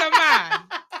sip. Come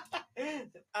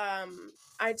on.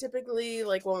 I typically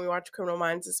like when we watch Criminal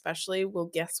Minds, especially, will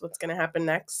guess what's gonna happen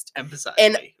next. Emphasize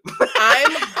And me.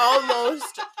 I'm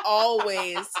almost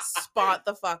always spot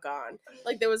the fuck on.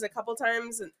 Like there was a couple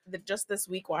times that just this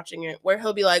week watching it where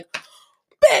he'll be like,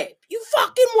 "Babe, you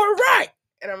fucking were right,"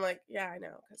 and I'm like, "Yeah, I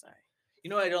know," because I.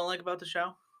 You know what I don't like about the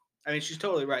show? I mean, she's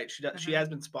totally right. She has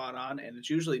been spot on, and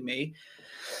it's usually me.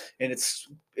 And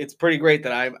it's pretty great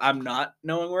that I'm not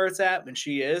knowing where it's at, and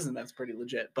she is, and that's pretty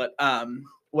legit. But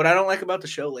what I don't like about the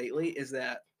show lately is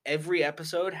that every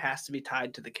episode has to be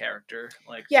tied to the character,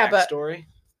 like backstory.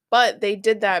 But they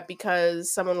did that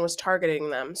because someone was targeting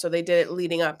them, so they did it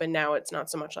leading up, and now it's not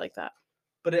so much like that.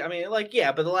 But I mean, like,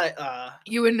 yeah, but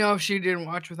you would know if she didn't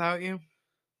watch without you.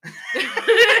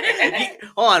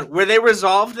 Hold on, where they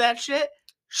resolved that shit,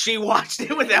 she watched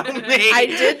it without me. I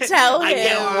did tell him. I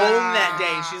get home that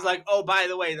day. She's like, "Oh, by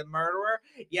the way, the murderer.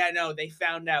 Yeah, no, they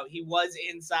found out he was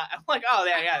inside." I'm like, "Oh,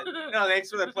 yeah. No, thanks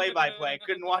for the play-by-play.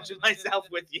 Couldn't watch it myself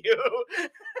with you."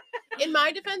 In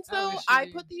my defense, though, Oh, I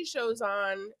shitty. put these shows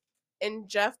on, and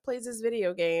Jeff plays his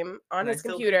video game on And I his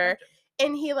still computer,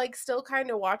 and he like still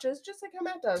kind of watches, just like how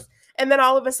Matt does. And then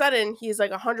all of a sudden, he's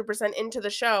like 100% into the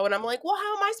show, and I'm like, "Well,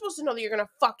 how am I supposed to know that you're gonna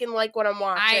fucking like what I'm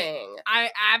watching?"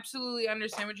 I absolutely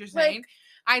understand what you're saying. Like,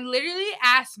 I literally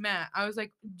asked Matt, I was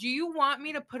like, "Do you want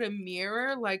me to put a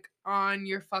mirror like on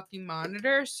your fucking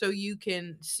monitor so you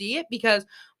can see it?" Because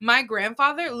my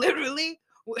grandfather literally,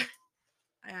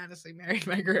 I honestly married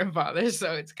my grandfather,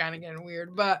 so it's kind of getting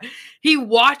weird, but he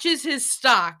watches his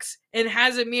stocks and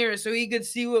has a mirror so he could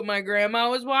see what my grandma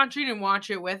was watching and watch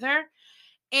it with her.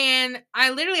 And I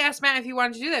literally asked Matt if he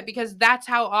wanted to do that because that's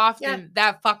how often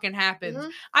that fucking happens.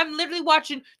 Mhm. I'm literally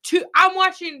watching Too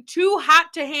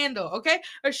Hot to Handle, okay?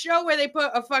 A show where they put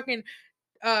a fucking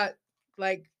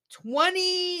like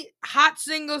 20 hot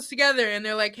singles together and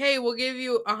they're like, "Hey, we'll give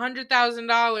you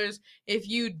 $100,000 if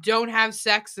you don't have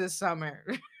sex this summer."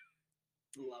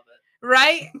 Love it.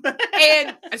 Right?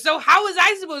 And so how was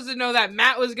I supposed to know that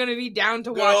Matt was gonna be down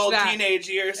to Good watch old that? teenage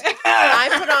years.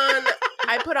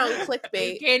 I put on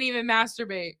clickbait. You can't even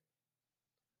masturbate.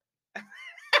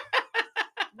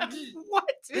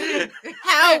 What?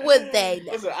 How would they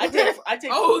know? Listen, I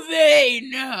take. Oh, they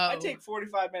know. I take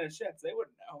 45-minute shits. They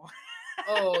wouldn't know.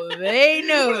 Oh, they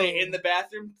know. What are they, in the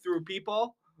bathroom through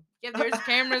people? Yeah, there's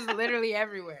cameras literally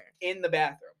everywhere. In the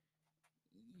bathroom.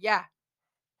 Yeah.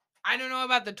 I don't know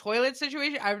about the toilet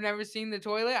situation. I've never seen the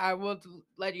toilet. I will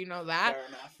let you know that. Fair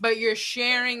enough. But you're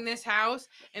sharing this house,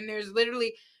 and there's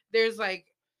like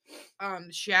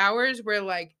showers where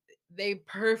like they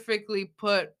perfectly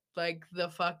put like the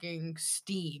fucking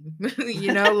steam.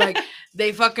 You know, like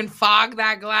they fucking fog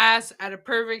that glass at a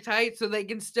perfect height so they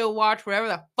can still watch whatever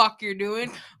the fuck you're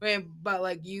doing, but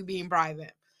like you being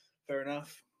private. Fair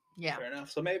enough. Yeah. Fair enough.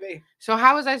 So maybe. So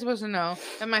how was I supposed to know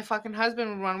that my fucking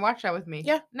husband would want to watch that with me?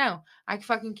 Yeah. No. I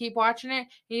fucking keep watching it. And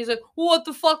he's like, "What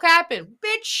the fuck happened?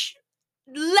 Bitch,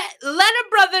 let a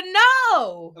brother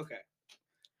know." Okay.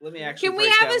 Let me actually. Can we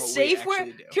break have down a what safe we word?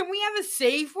 actually do. Can we have a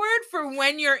safe word for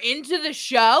when you're into the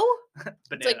show?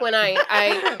 It's like when I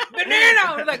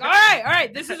Banana. I'm like, all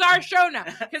right, this is our show now.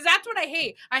 Because that's what I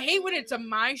hate. I hate when it's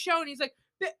my show and he's like,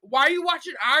 "Why are you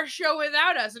watching our show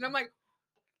without us?" And I'm like,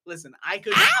 listen, I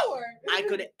could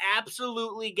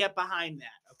absolutely get behind that,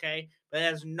 okay? But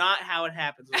that's not how it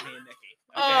happens with me and Nikki.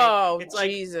 Okay? Oh, it's like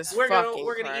Jesus we're gonna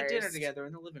fucking eat dinner Christ. together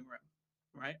in the living room,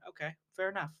 right? Okay, fair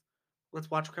enough. Let's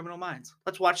watch Criminal Minds.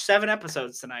 Let's watch 7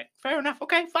 episodes tonight. Fair enough.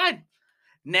 Okay, fine.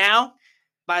 Now,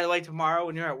 by the way, tomorrow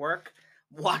when you're at work,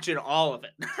 watching all of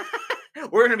it.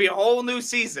 We're gonna be a whole new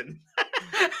season.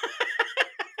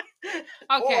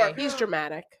 Okay. He's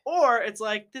dramatic. Or it's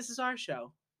like, this is our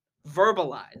show.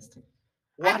 Verbalized.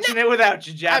 Watching it without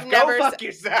you, Jeff. I've Go never fuck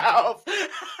yourself. What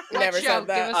Never show? said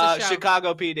that. Give us a show.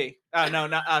 Chicago PD. No,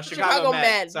 not Chicago, Chicago Med.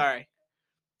 Med. Sorry.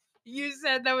 You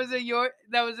said that was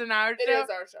an hour It show? is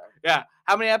our show. Yeah.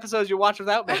 How many episodes you watch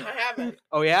without me? I haven't.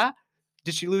 Oh, yeah?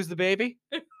 Did she lose the baby?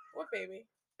 What baby?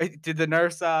 Did the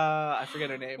nurse, I forget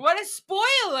her name. What a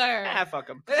spoiler! Ah, fuck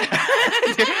them.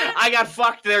 I got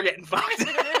fucked. They're getting fucked.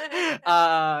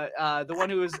 The one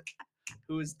who was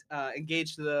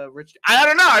engaged to the rich. I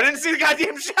don't know. I didn't see the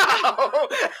goddamn show.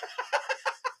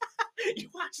 You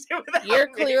watched it without You're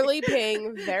me. clearly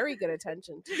paying very good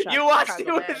attention to You watched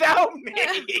Chicago it Med. without me.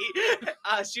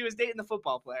 She was dating the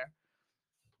football player.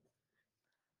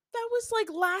 That was like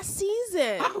last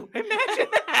season. Oh, imagine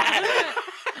that.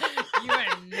 You are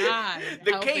not.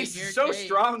 The helping case your is so case.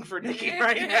 strong for Nikki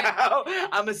right now.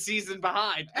 I'm a season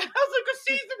behind. I was like a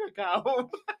season ago.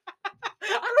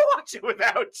 I don't watch it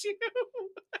without you.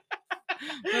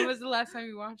 When was the last time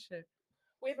you watched it?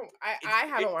 We haven't, I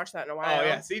haven't watched that in a while. Oh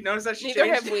yeah, see, notice that she Neither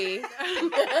changed. have we.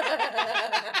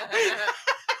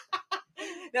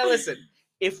 Now listen,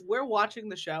 if we're watching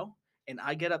the show and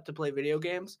I get up to play video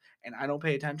games and I don't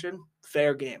pay attention,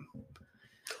 fair game.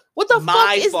 What the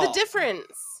My fuck is fault. the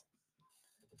difference?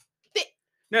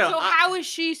 No, So how is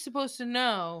she supposed to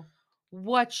know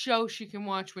what show she can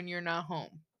watch when you're not home?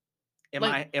 am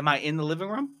like- I in the living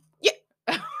room? Yeah.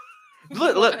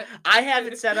 Look, I have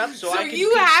it set up so I can you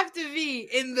pick have to be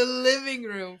in the living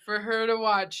room for her to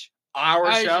watch our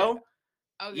our show.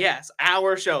 Okay. Yes,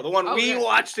 our show, the one we Okay.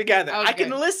 watch together. I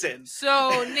can Okay. listen.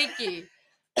 So, Nikki,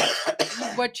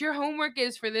 what your homework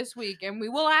is for this week, and we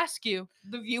will ask you.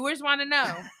 The viewers want to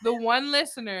know. The one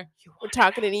listener, We're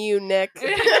talking to you, Nick.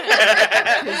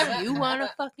 because you want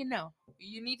to fucking know.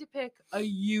 You need to pick a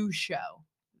you show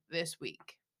this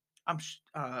week.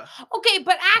 Okay,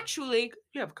 but actually,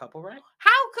 You have a couple, right?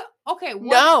 okay, what,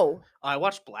 No. I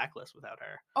watched Blacklist without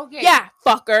her. okay, Yeah,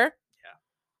 fucker.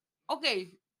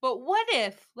 okay, but what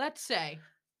if, let's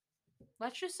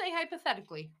just say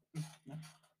hypothetically,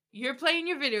 you're playing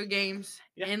your video games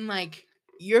Yeah. and like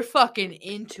you're fucking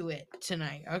into it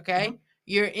tonight, okay? Mhm.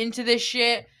 You're into this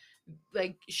shit.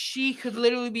 Like she could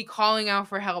literally be calling out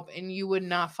for help and you would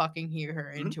not fucking hear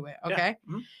her into it, Yeah. okay?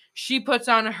 Mhm. She puts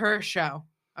on her show,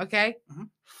 okay? Mhm.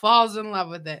 Falls in love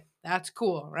with it. That's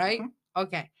cool, right? Mhm.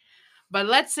 Okay. But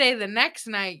let's say the next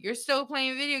night you're still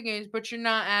playing video games, but you're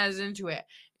not as into it.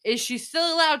 Is she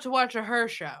still allowed to watch her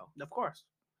show? Of course.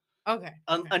 Okay.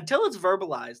 Until it's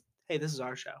verbalized, hey, this is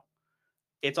our show.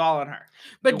 It's all on her.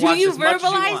 But can do watch you as much as you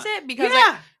verbalize want. it? Because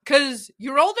Yeah. because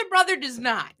your older brother does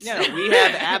not. Yeah, we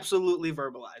have absolutely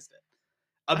verbalized it.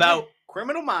 About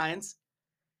Criminal Minds.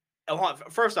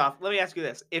 First off, let me ask you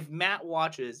this. If Matt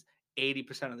watches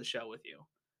 80% of the show with you,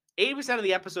 80% of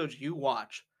the episodes you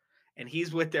watch, and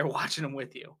he's with there watching them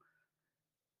with you,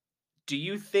 do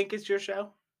you think it's your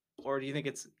show? Or do you think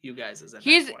it's you guys' at that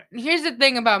point? Here's the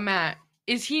thing about Matt.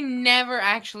 Is he never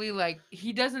actually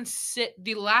he doesn't sit.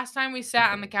 The last time we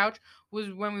sat on the couch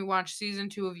was when we watched season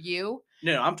 2 of You.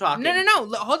 No, I'm talking. No.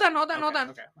 Hold on.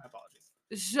 Okay, okay, my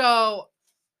apologies.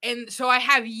 So I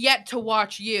have yet to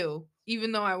watch You,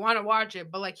 even though I want to watch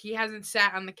it, but he hasn't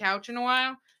sat on the couch in a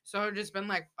while. So I've just been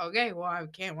like, okay, well, I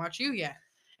can't watch You yet.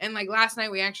 And last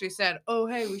night we actually said, oh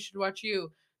hey, we should watch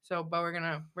You. So, but we're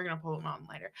gonna pull them on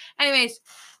later. Anyways,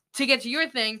 to get to your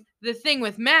thing, the thing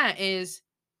with Matt is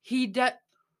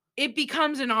it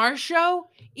becomes an our show,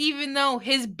 even though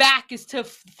his back is to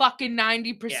fucking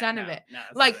 90% of it. No,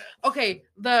 that's not it. Okay,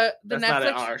 the That's not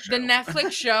an our Netflix show. the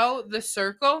Netflix show, The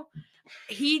Circle,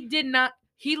 he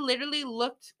literally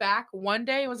looked back one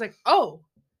day and was like, oh,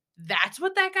 that's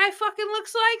what that guy fucking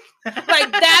looks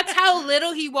like? That's how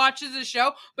little he watches the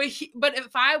show. But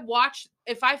if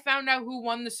I found out who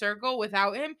won The Circle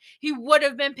without him, he would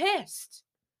have been pissed.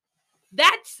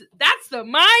 That's the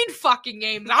mind fucking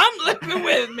games I'm living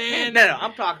with, man. No,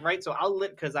 I'm talking, right? So I'll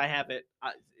because I have it,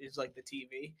 it's like the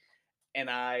TV, and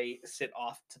I sit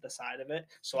off to the side of it.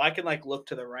 So I can look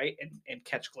to the right and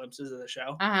catch glimpses of the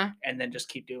show, and then just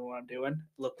keep doing what I'm doing.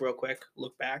 Look real quick,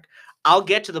 look back. I'll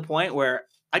get to the point where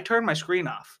I turn my screen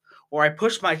off, or I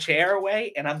push my chair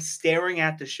away, and I'm staring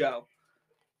at the show.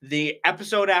 The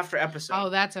episode after episode. Oh,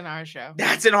 that's an our show.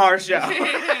 That's an our show.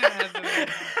 That's an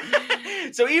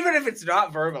So even if it's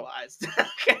not verbalized,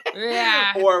 okay?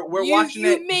 Yeah. Or we're watching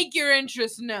it. You make your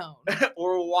interest known.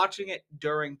 Or we're watching it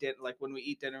during dinner, when we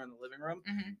eat dinner in the living room,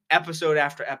 Mhm. episode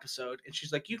after episode. And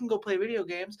she's like, you can go play video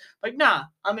games. Nah,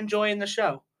 I'm enjoying the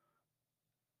show.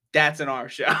 That's an our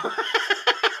show.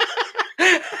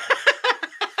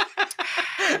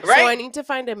 So I need to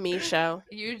find a me show.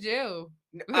 You do.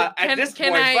 At this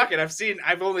point, fuck it.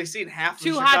 I've only seen half of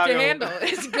Too Chicago. hot to handle.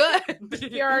 It's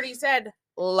good. You already said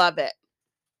love it.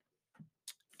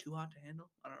 Too hot to handle?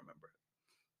 I don't remember.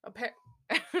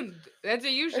 That's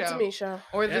a you show. It's a me show.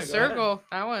 Or Yeah, The go Circle.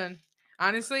 That one.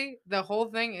 Honestly, the whole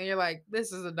thing, and you're like,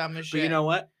 this is the dumbest shit. But you know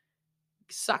what?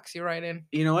 Sucks you right in.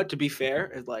 You know what? To be fair,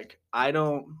 it's like I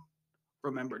don't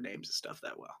remember names of stuff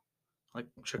that well. Like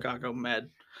Chicago Med.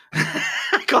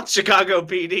 I call it Chicago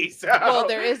PD. So Well,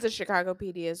 there is the Chicago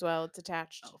PD as well. It's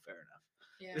attached. Oh, fair enough.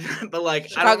 Yeah. But like I don't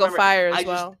Chicago remember, Fire as I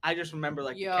well. I just remember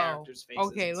like the Yo, characters' faces.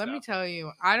 okay, and let me stuff. tell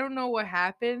you. I don't know what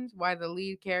happened, why the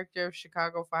lead character of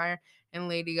Chicago Fire and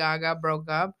Lady Gaga broke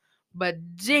up, but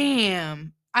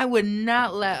damn, I would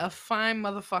not let a fine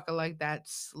motherfucker like that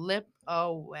slip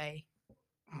away.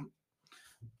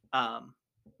 Not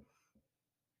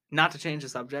to change the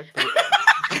subject,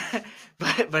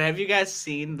 but have you guys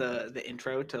seen the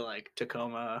intro to like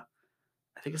Tacoma?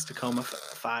 I think it's Tacoma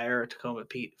Fire or Tacoma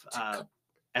Pete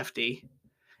FD.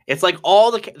 It's like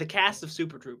all the cast of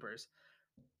Super Troopers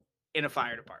in a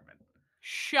fire department.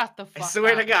 Shut the fuck I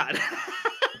swear up. to God.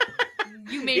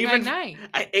 You made my night.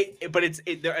 But it's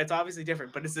obviously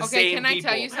different. But it's the Okay, same. can I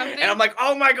tell people. you something? And I'm like,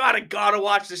 oh my God, I gotta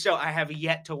watch the show. I have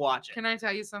yet to watch it. Can I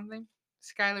tell you something?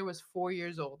 Skylar was 4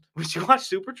 years old. Would you watch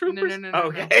Super Troopers? no.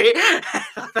 Okay,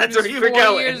 that's where you were 4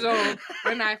 going. years old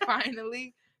when I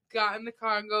finally got in the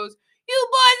car and goes, "You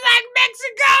boys like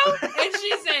Mexico?" And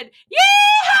she said,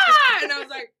 "Yeah!" And I was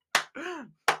like,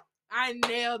 I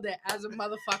nailed it as a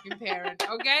motherfucking parent,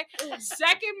 okay?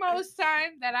 Second most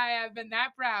time that I have been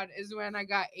that proud is when I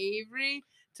got Avery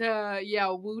to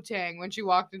yell Wu-Tang when she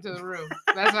walked into the room.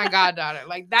 That's my goddaughter.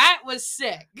 Like, that was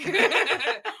sick.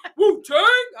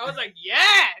 Wu-Tang? I was like,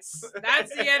 yes!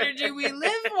 That's the energy we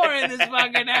live for in this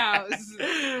fucking house.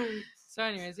 So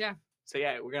anyways, yeah. So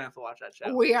yeah, we're gonna have to watch that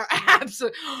show. We are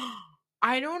absolutely...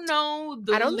 I don't know.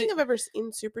 I don't think I've ever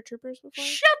seen Super Troopers before.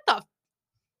 Shut the...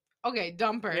 Okay,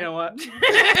 dumper. You know what?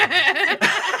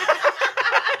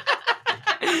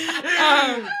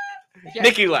 Yeah.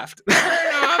 Nikki left. Turn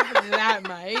off that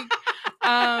mic.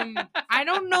 I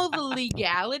don't know the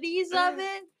legalities of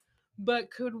it, but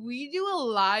could we do a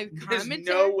live There's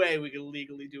commentary? no way we can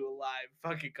legally do a live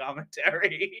fucking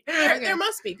commentary. There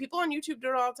must be. People on YouTube do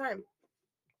it all the time.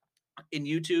 In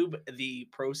YouTube, the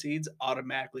proceeds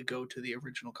automatically go to the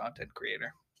original content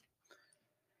creator.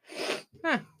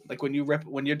 Huh. Like when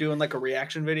you're doing like a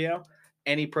reaction video,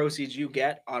 any proceeds you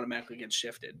get automatically gets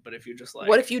shifted. But if you're just like,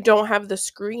 What if you don't have the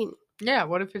screen? Yeah,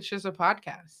 what if it's just a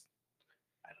podcast?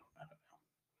 I don't know.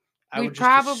 I We'd would just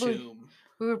probably- assume.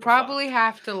 We would probably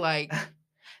have to like...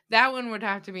 That one would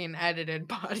have to be an edited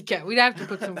podcast. We'd have to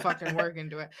put some fucking work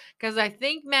into it. Because I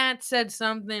think Matt said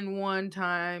something one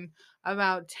time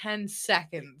about 10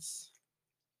 seconds.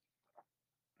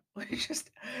 Just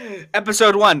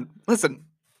episode 1. Listen.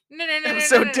 No.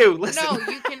 Episode 2, listen. No,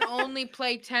 you can only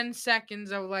play 10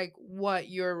 seconds of like what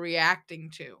you're reacting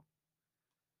to.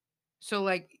 So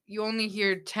like you only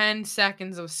hear 10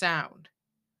 seconds of sound.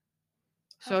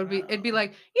 So it'd be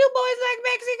like, "You boys like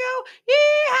Mexico?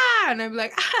 Yeah!" And I'd be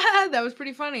like, "Ah, that was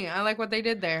pretty funny. I like what they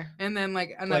did there." And then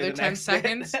like another the 10 next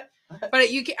seconds. bit. But I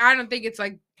don't think it's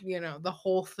like, the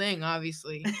whole thing,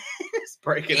 obviously. Just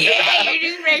breaking it Yeah, up. you're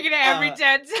just making it every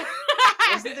 10 seconds.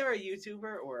 Wasn't there a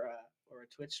YouTuber or a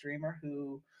Twitch streamer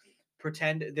who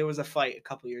pretended there was a fight a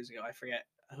couple years ago? I forget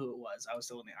who it was. I was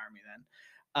still in the army then.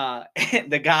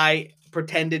 The guy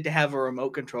pretended to have a remote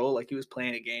control like he was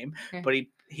playing a game, Yeah. but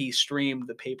he streamed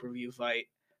the pay-per-view fight.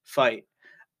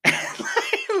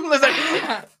 Was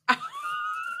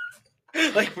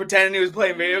like pretending he was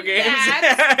playing video games.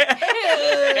 That's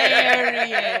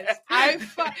hilarious.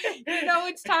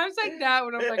 It's times like that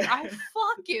when I'm like, I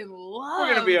fucking love.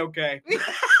 We're gonna be okay.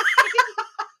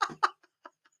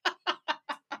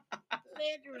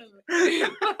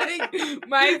 Like,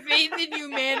 my faith in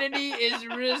humanity is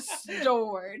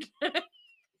restored.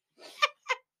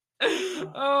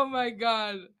 Oh my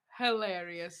god.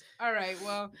 Hilarious. All right,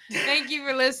 well, thank you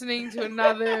for listening to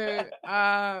another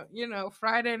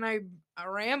Friday night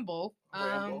ramble.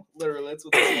 Ramble. Literally, that's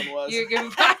what this one was. You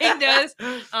can find us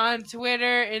on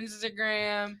Twitter,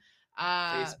 Instagram,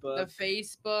 the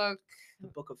Facebook, The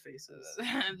Book of Faces.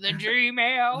 the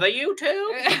Gmail, The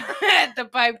YouTube. the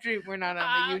Pipe Dream. We're not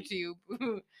on the YouTube.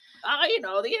 The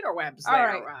interwebs All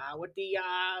there right. with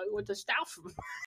the stuff.